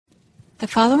The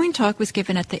following talk was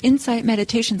given at the Insight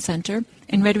Meditation Center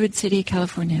in Redwood City,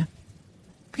 California.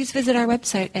 Please visit our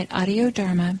website at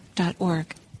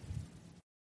audiodharma.org.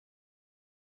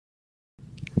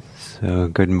 So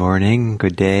good morning,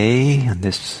 good day on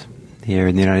this here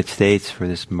in the United States for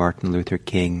this Martin Luther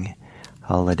King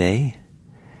holiday.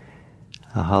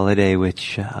 A holiday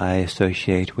which I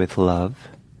associate with love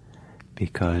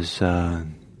because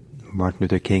Martin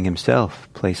Luther King himself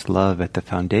placed love at the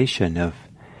foundation of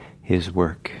his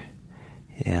work.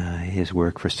 His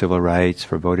work for civil rights,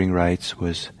 for voting rights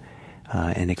was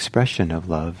an expression of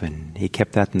love, and he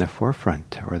kept that in the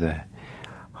forefront, or the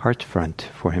heart front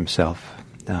for himself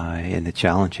in the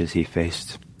challenges he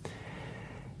faced.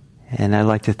 And I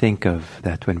like to think of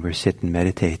that when we sit and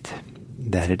meditate,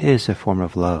 that it is a form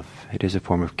of love, it is a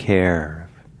form of care,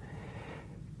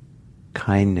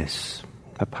 kindness,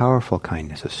 a powerful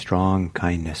kindness, a strong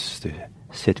kindness to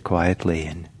sit quietly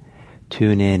and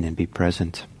tune in and be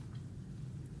present.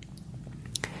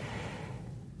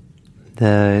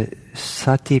 The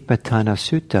Satipatthana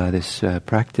Sutta, this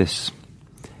practice,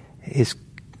 is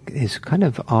kind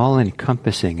of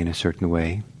all-encompassing in a certain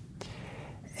way.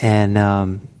 And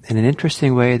in an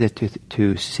interesting way that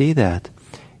to see that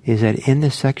is that in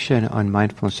the section on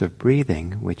mindfulness of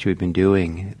breathing, which we've been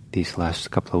doing these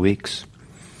last couple of weeks,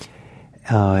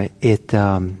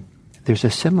 there's a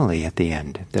simile at the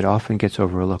end that often gets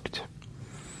overlooked.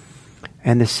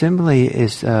 And the simile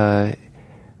is borrowing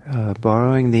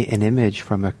an image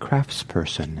from a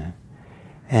craftsperson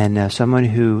and someone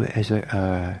who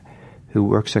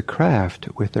works a craft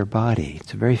with their body.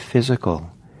 It's a very physical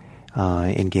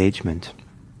engagement.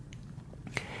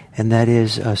 And that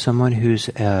is someone who's,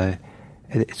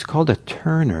 it's called a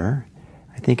turner.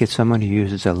 I think it's someone who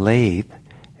uses a lathe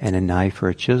and a knife or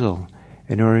a chisel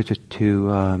in order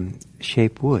to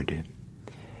shape wood.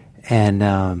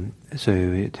 And so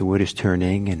the wood is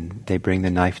turning, and they bring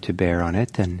the knife to bear on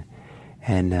it, and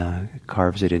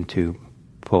carves it into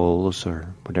poles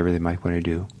or whatever they might want to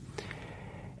do.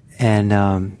 And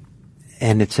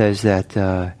it says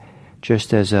that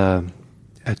just as a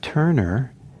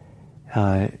turner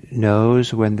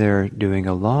knows when they're doing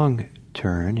a long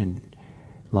turn and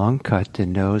long cut,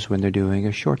 and knows when they're doing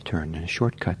a short turn and a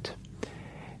shortcut,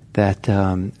 that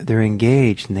they're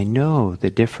engaged and they know the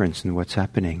difference in what's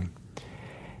happening.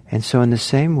 And so in the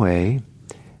same way,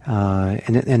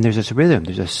 and there's this rhythm,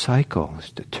 there's a cycle.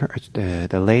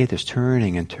 The lathe is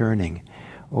turning and turning,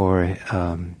 or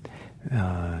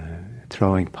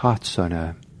throwing pots on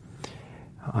a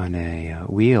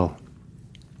wheel.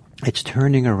 It's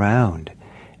turning around,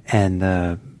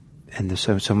 and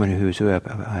someone who's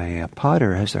a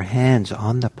potter has their hands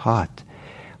on the pot,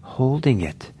 holding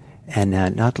it and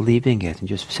not leaving it, and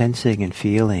just sensing and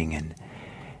feeling,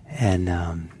 and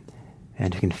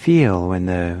you can feel when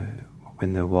the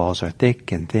walls are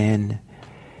thick and thin.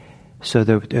 So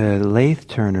the lathe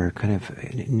turner kind of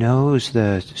knows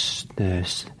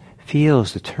feels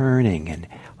the turning and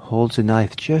holds the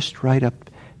knife just right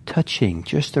up, touching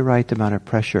just the right amount of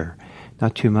pressure,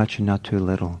 not too much and not too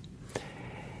little.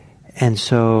 And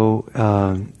so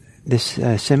this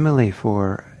simile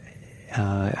for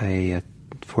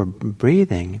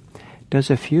breathing does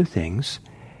a few things.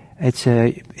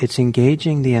 It's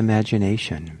engaging the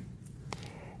imagination,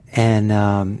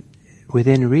 and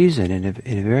within reason, in a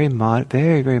very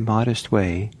very modest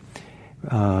way,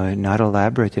 not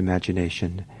elaborate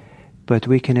imagination, but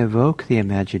we can evoke the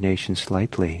imagination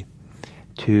slightly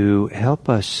to help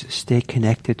us stay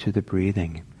connected to the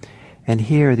breathing. And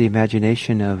here, the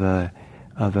imagination of a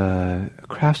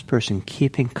craftsperson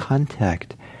keeping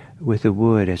contact with the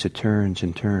wood as it turns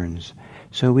and turns.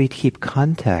 So we keep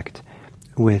contact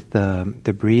with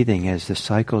the breathing as the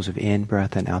cycles of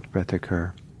in-breath and out-breath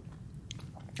occur.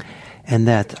 And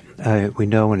that we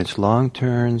know when it's long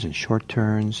turns and short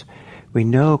turns. We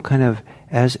know kind of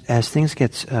as things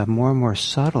get more and more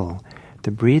subtle,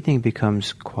 the breathing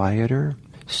becomes quieter,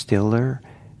 stiller,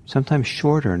 sometimes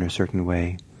shorter in a certain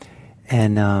way.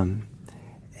 And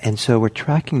so we're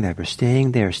tracking that. We're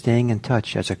staying there, staying in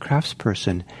touch as a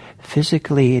craftsperson,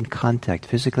 physically in contact,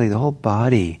 physically the whole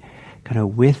body kind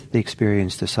of with the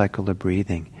experience, the cycle of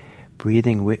breathing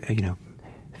with,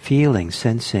 feeling,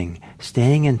 sensing,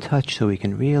 staying in touch so we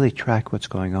can really track what's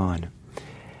going on.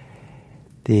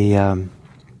 The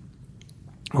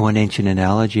one ancient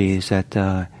analogy is that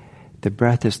the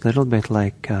breath is a little bit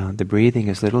like, the breathing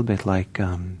is a little bit like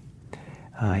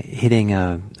hitting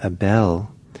a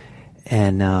bell,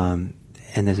 and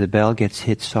as the bell gets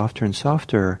hit softer and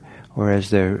softer, or as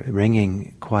the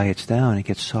ringing quiets down, it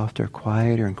gets softer,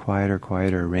 quieter and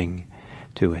quieter ring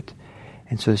to it.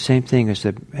 And so the same thing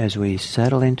as we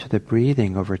settle into the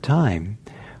breathing over time,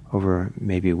 over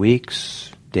maybe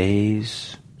weeks,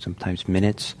 days, sometimes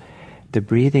minutes, the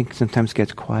breathing sometimes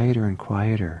gets quieter and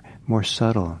quieter, more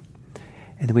subtle.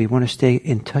 And we want to stay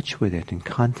in touch with it, in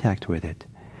contact with it.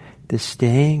 The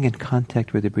staying in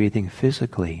contact with the breathing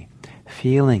physically,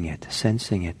 feeling it,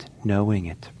 sensing it, knowing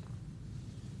it.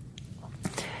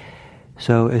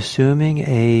 So assuming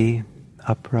a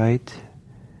upright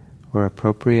or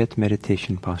appropriate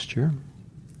meditation posture.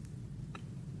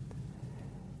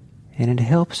 And it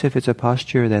helps if it's a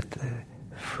posture that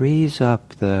frees up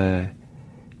the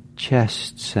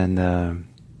chests and the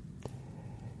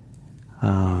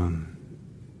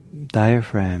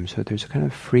diaphragm, so there's a kind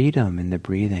of freedom in the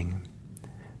breathing,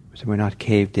 so we're not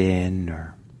caved in,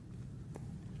 or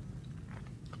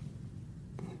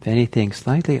if anything,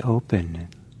 slightly open.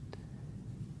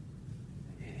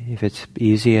 If it's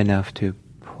easy enough to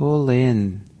pull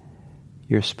in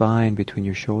your spine between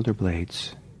your shoulder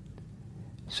blades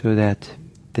so that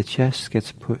the chest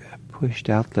gets pushed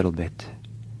out a little bit.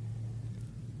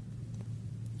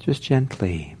 Just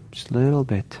gently, just a little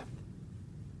bit.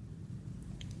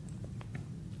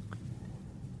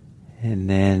 And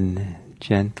then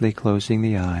gently closing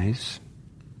the eyes.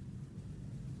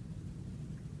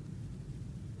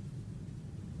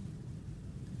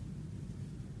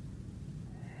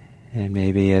 And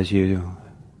maybe as you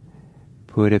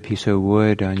put a piece of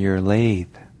wood on your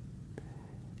lathe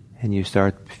and you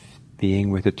start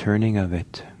being with the turning of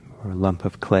it, or a lump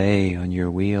of clay on your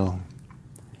wheel,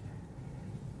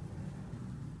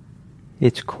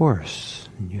 it's coarse,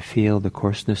 and you feel the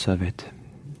coarseness of it.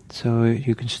 So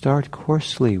you can start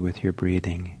coarsely with your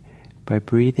breathing by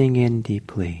breathing in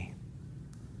deeply,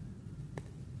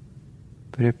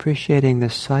 but appreciating the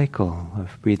cycle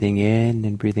of breathing in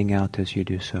and breathing out as you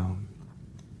do so.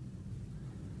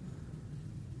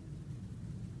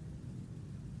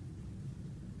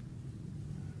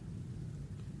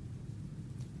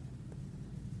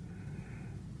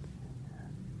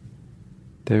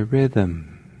 The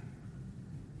rhythm.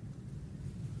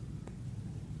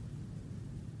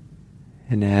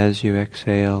 And as you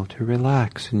exhale, to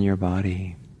relax in your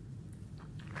body.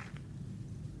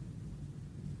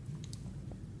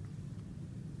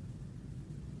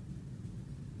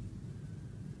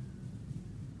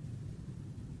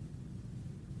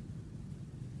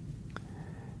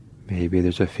 Maybe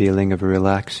there's a feeling of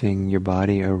relaxing your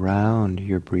body around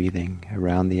your breathing,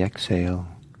 around the exhale.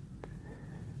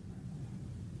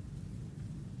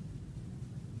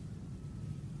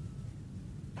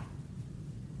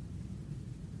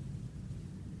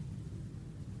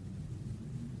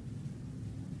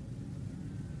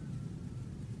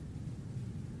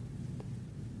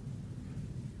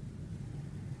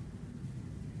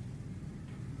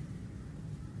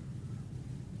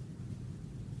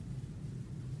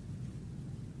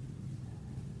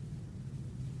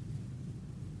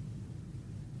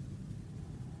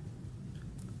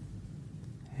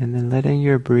 And then letting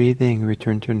your breathing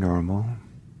return to normal.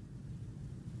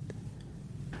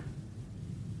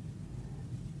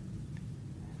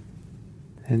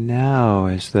 And now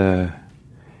as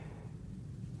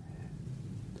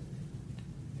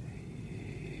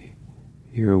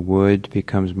your wood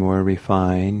becomes more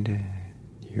refined,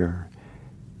 your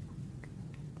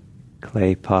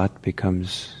clay pot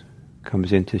comes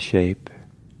into shape,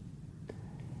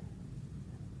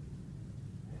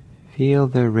 feel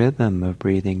the rhythm of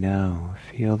breathing now.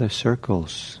 Feel the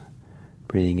circles,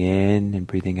 breathing in and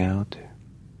breathing out.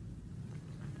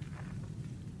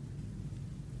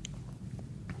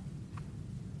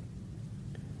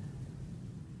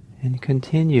 And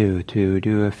continue to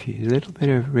do a little bit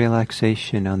of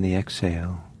relaxation on the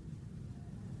exhale.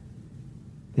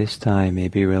 This time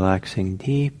maybe relaxing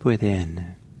deep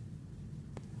within.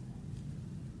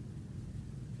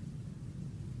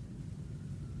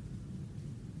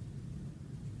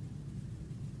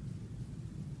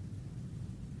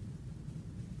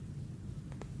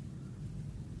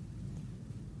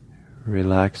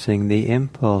 Relaxing the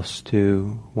impulse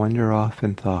to wander off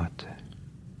in thought.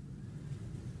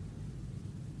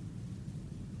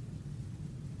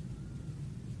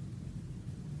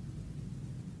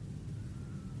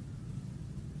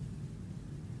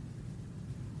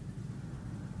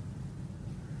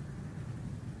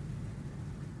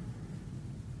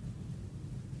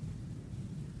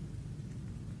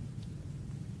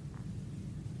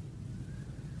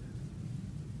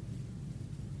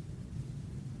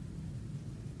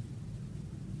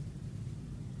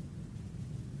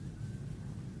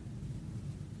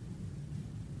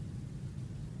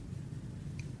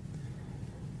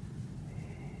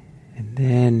 And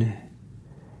then,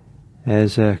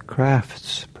 as a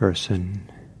crafts person,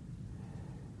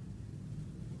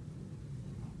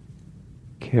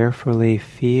 carefully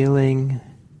feeling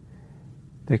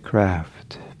the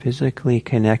craft, physically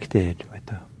connected with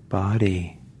the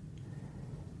body.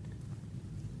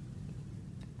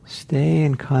 Stay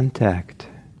in contact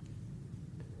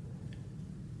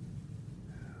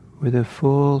with a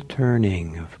full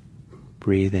turning of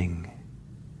breathing.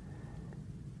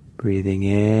 Breathing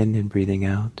in and breathing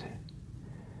out,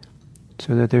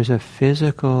 so that there's a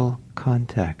physical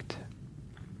contact.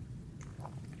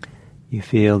 You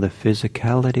feel the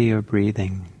physicality of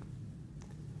breathing.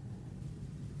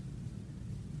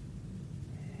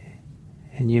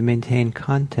 And you maintain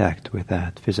contact with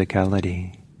that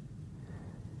physicality,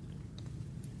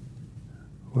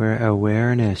 where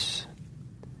awareness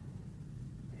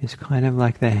is kind of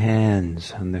like the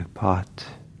hands on the pot.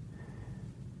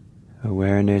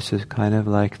 Awareness is kind of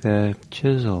like the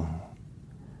chisel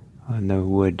on the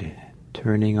wood,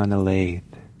 turning on the lathe.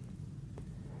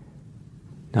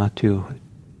 Not too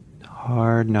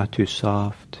hard, not too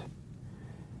soft.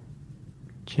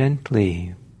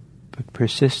 Gently, but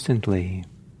persistently,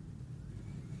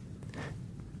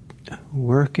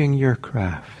 working your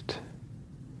craft.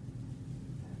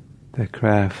 The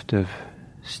craft of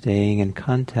staying in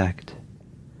contact,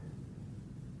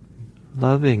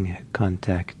 loving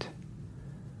contact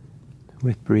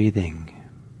with breathing,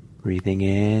 breathing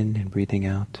in and breathing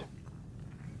out.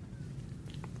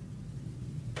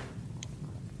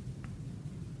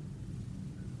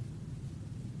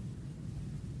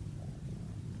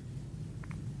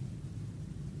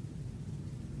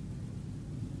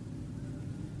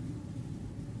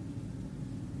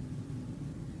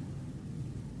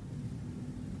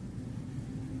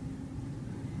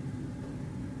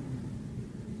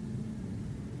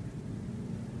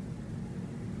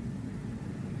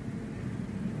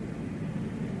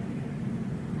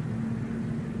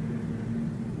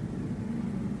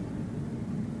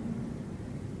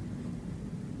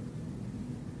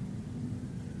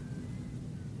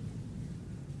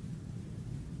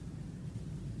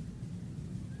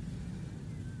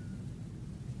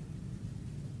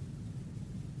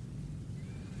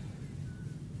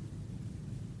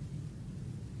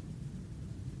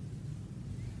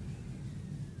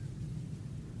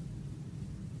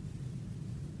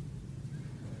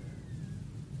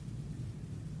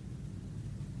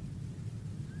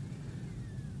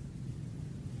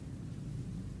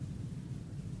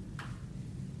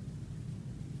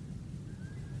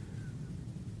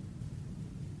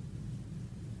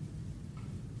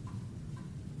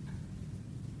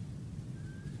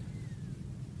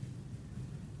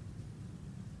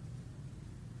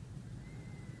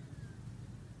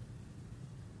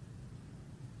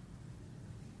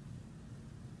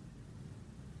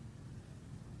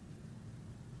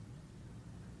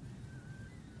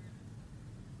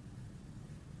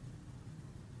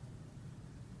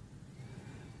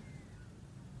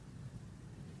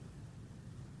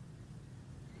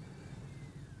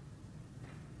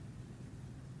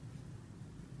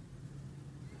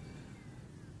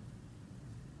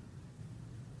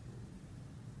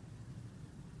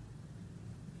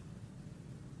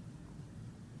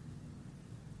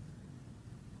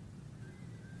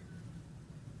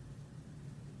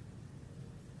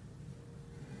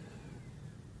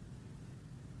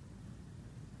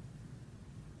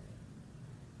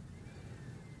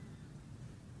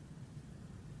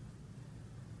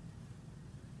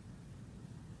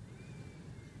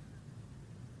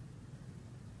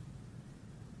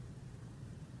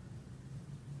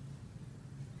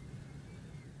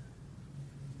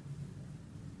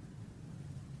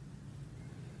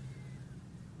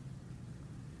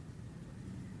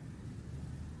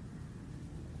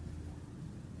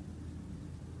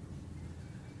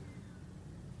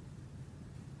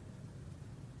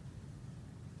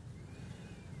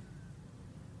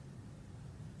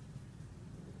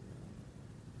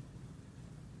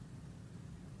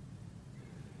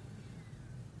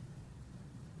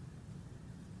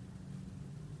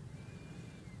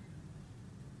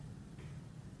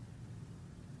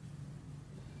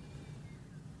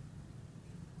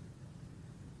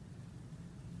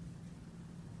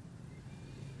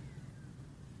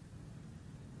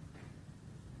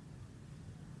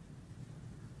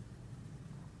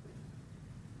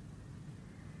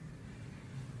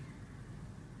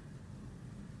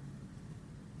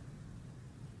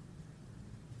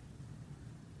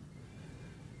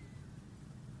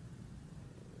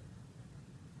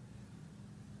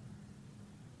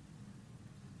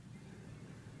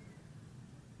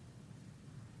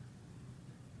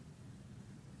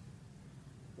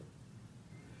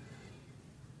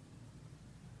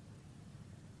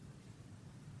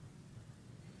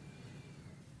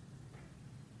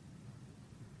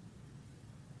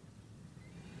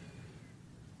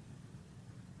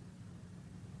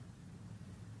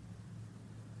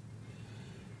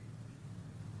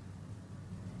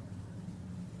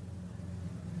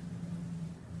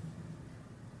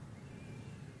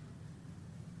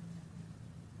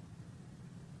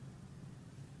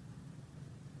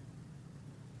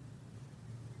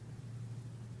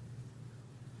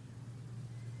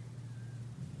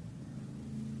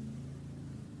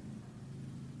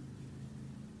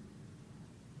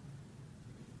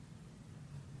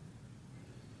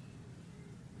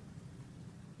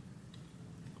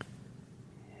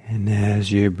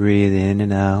 as you breathe in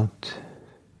and out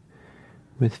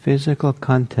with physical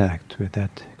contact with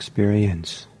that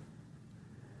experience.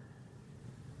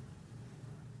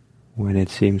 When it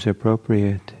seems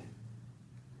appropriate,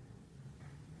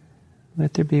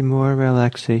 let there be more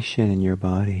relaxation in your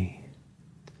body,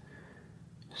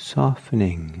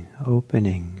 softening,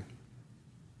 opening.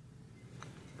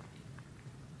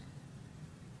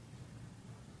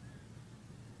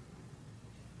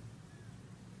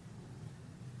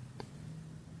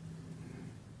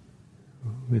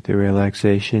 With the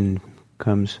relaxation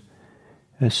comes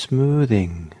a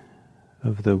smoothing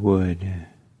of the wood,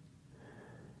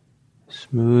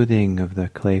 smoothing of the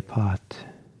clay pot,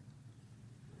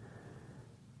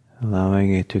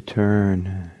 allowing it to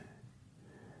turn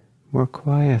more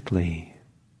quietly,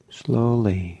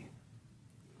 slowly.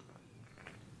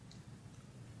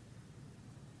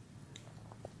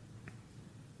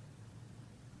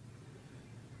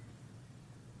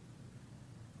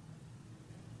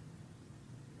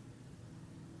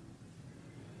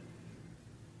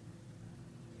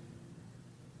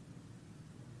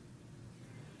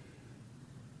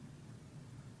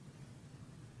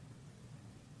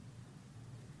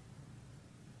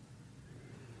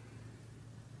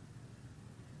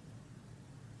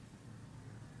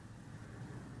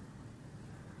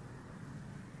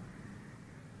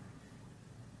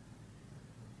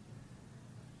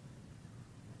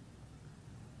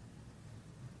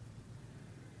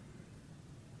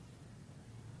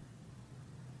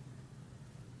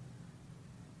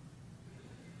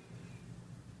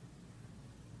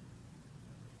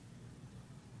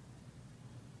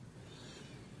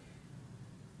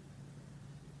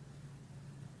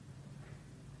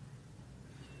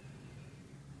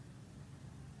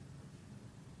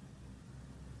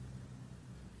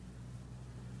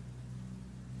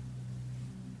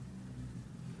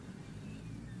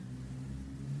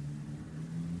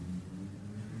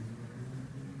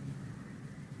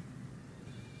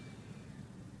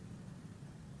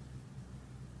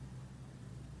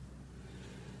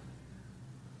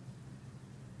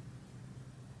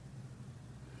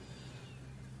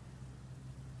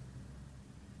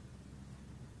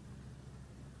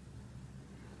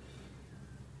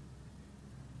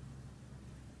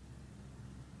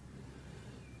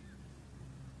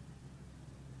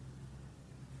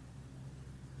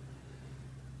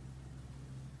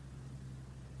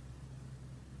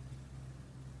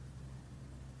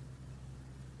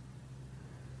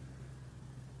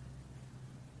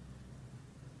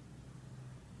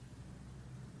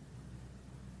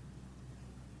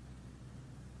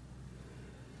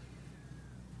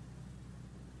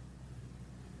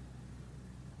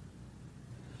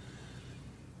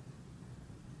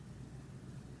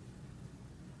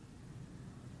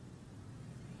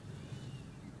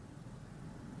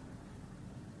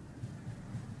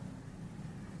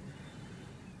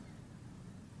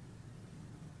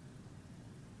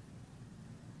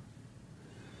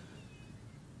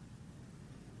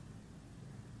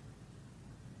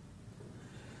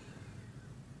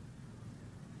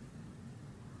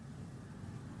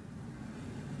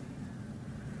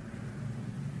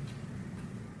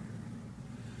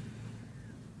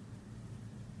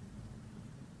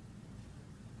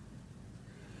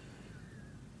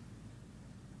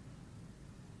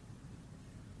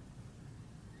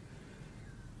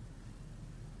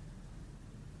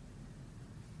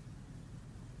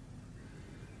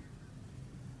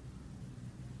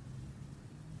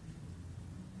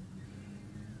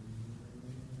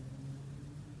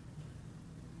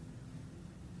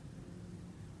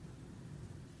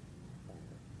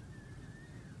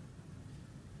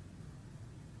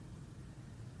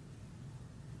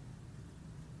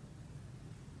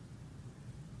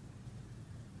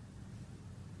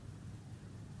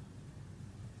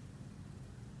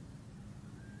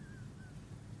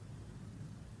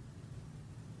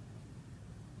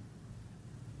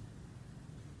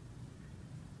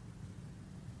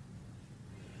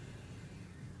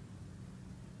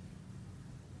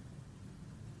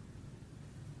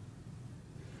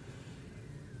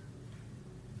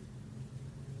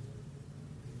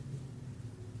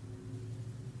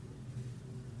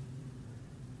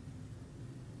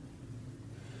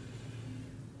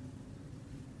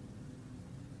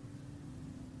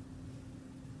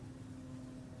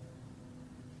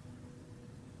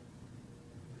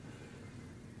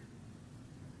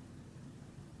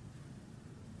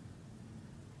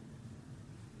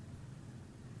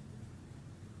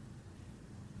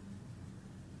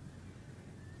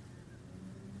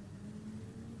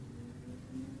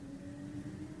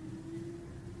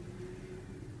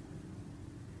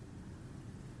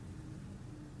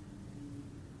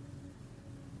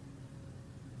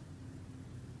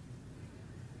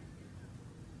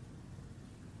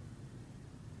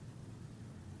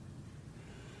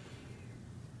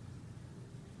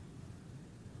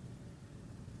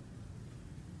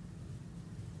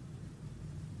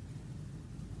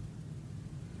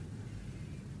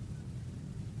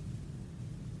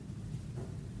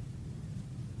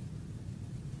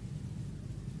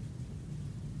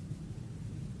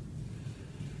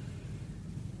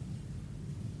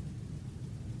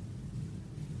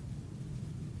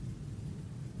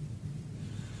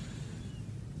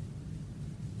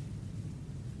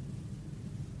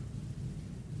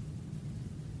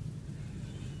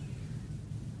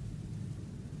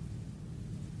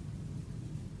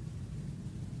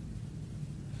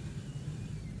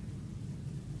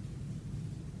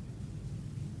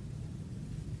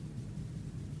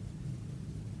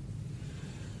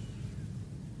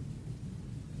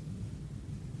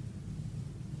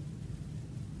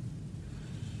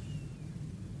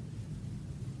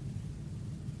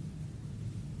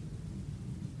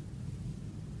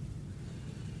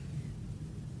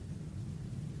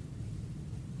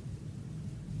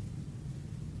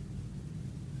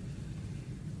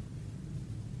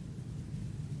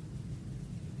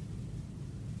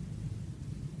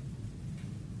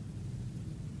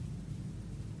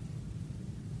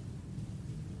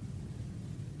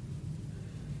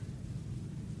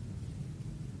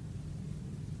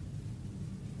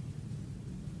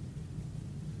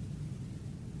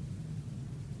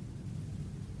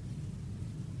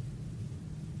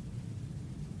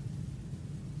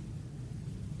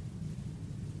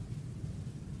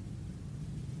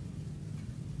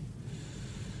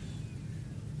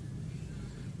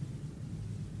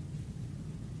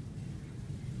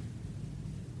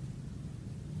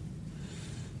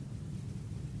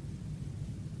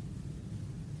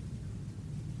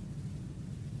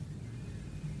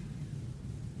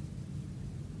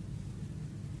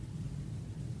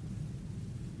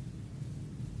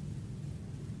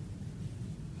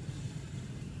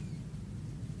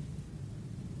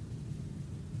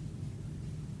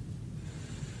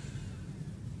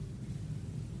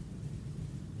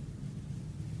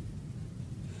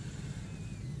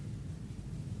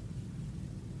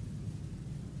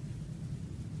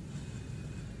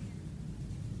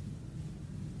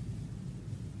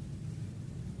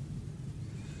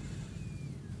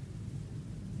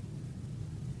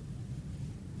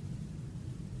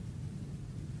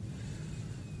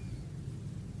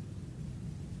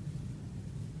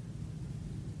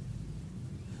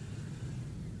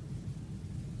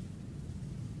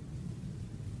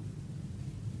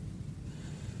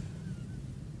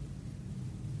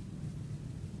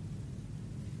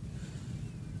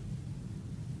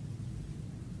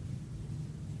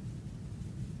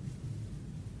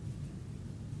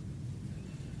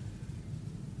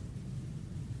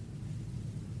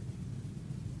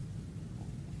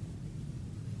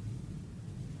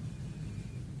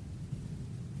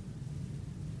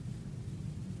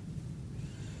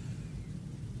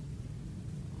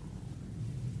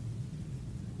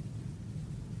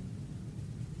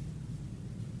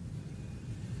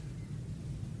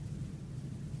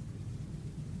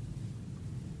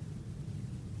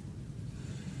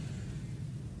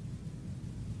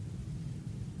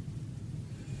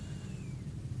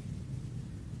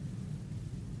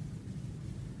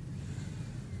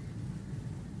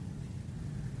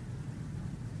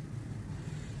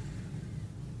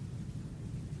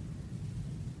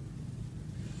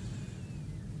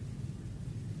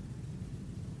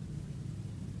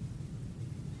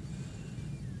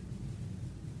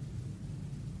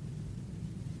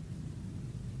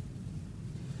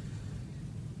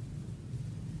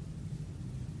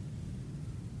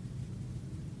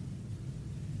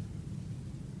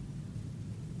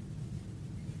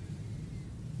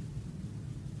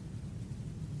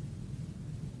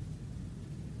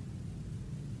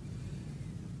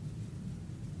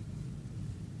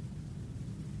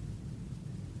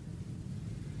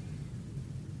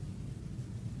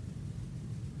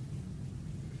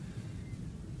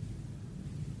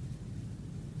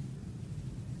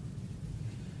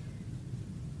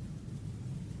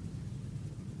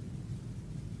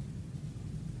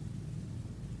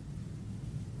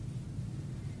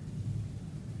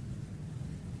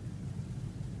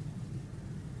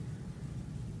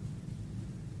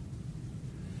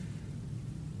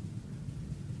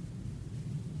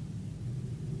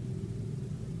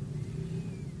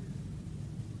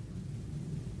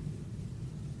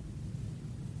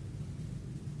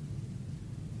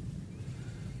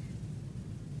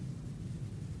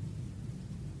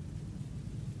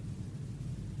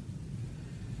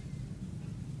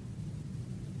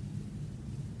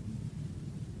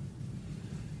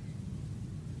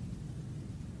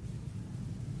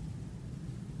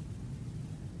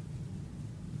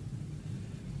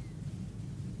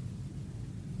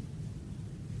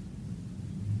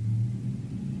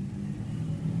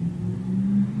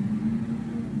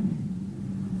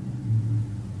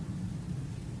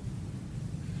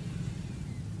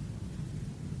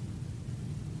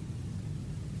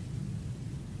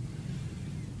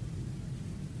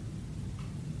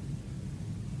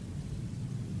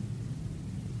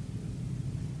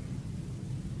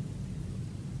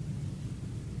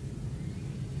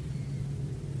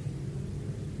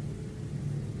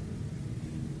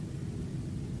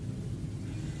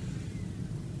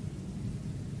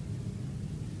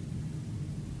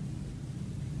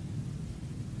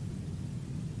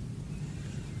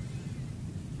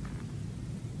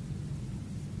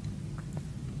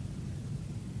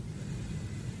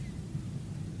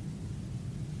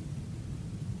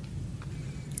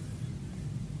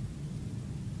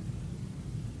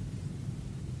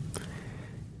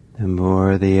 The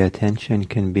more the attention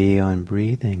can be on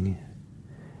breathing,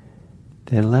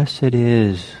 the less it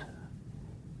is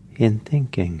in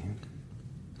thinking.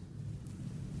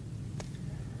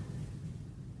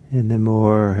 And the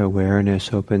more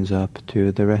awareness opens up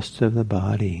to the rest of the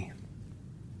body,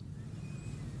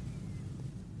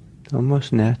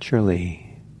 almost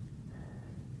naturally,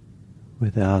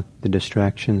 without the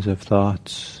distractions of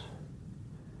thoughts,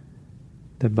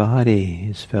 the body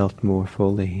is felt more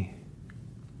fully.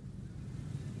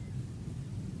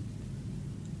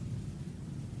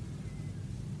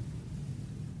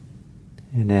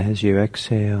 And as you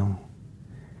exhale,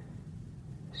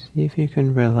 see if you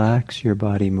can relax your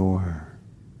body more.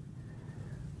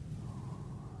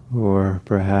 Or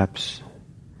perhaps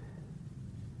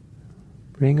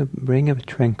bring a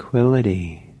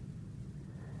tranquility,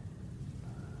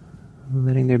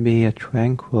 letting there be a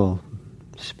tranquil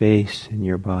space in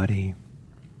your body.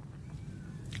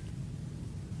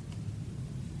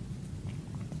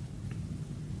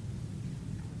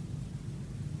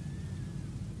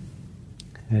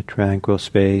 A tranquil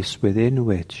space within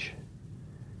which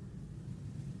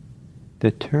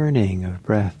the turning of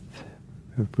breath,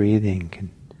 of breathing can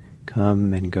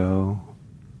come and go.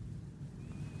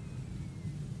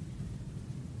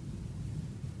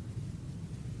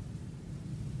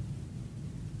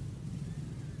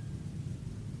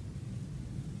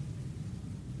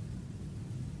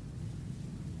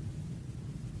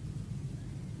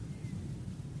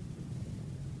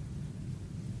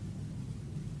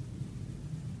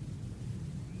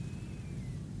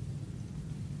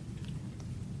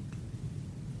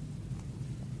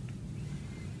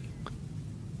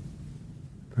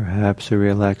 Perhaps a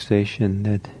relaxation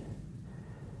that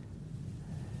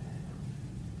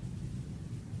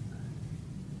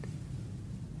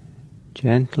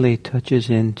gently touches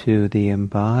into the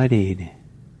embodied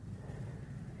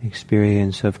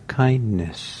experience of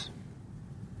kindness,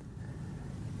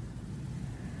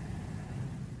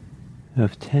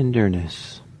 of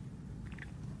tenderness,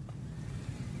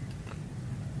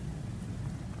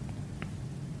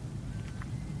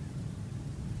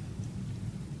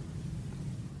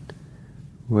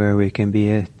 where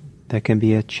that can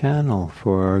be a channel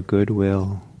for our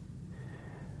goodwill,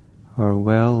 our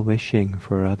well-wishing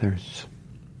for others.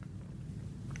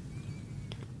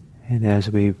 And as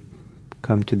we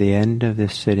come to the end of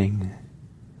this sitting,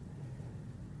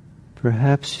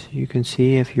 perhaps you can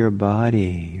see if your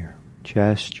body, your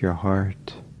chest, your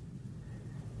heart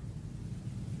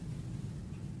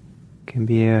can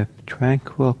be a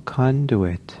tranquil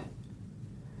conduit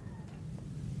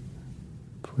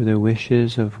for the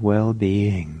wishes of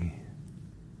well-being.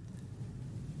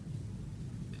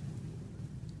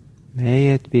 May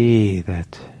it be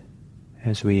that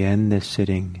as we end this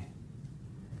sitting,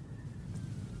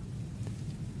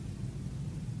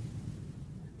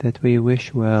 that we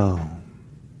wish well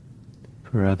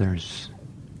for others.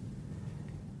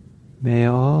 May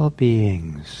all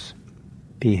beings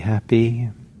be happy.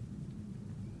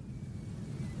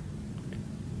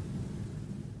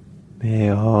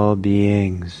 May all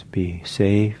beings be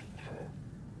safe.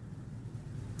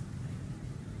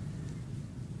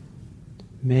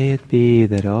 May it be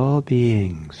that all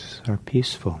beings are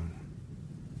peaceful.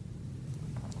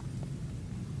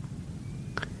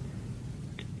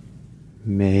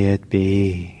 May it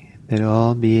be that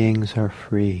all beings are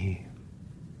free.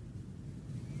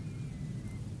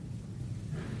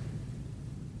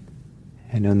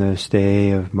 And on this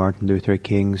day of Martin Luther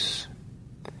King's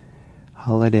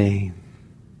holiday,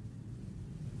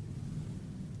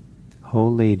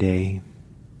 holy day,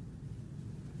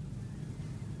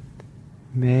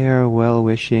 may our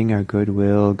well-wishing, our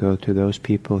goodwill go to those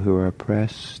people who are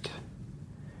oppressed,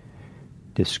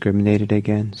 discriminated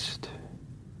against,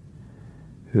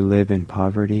 who live in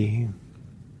poverty,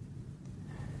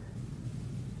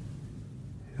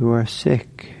 who are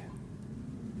sick,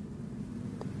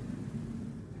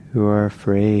 who are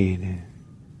afraid,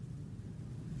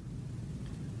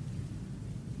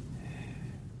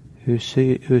 who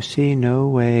see no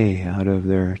way out of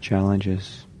their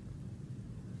challenges.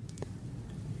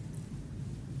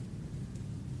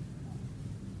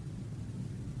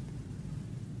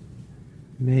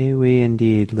 May we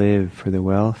indeed live for the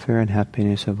welfare and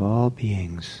happiness of all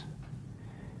beings.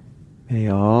 May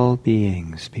all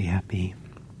beings be happy.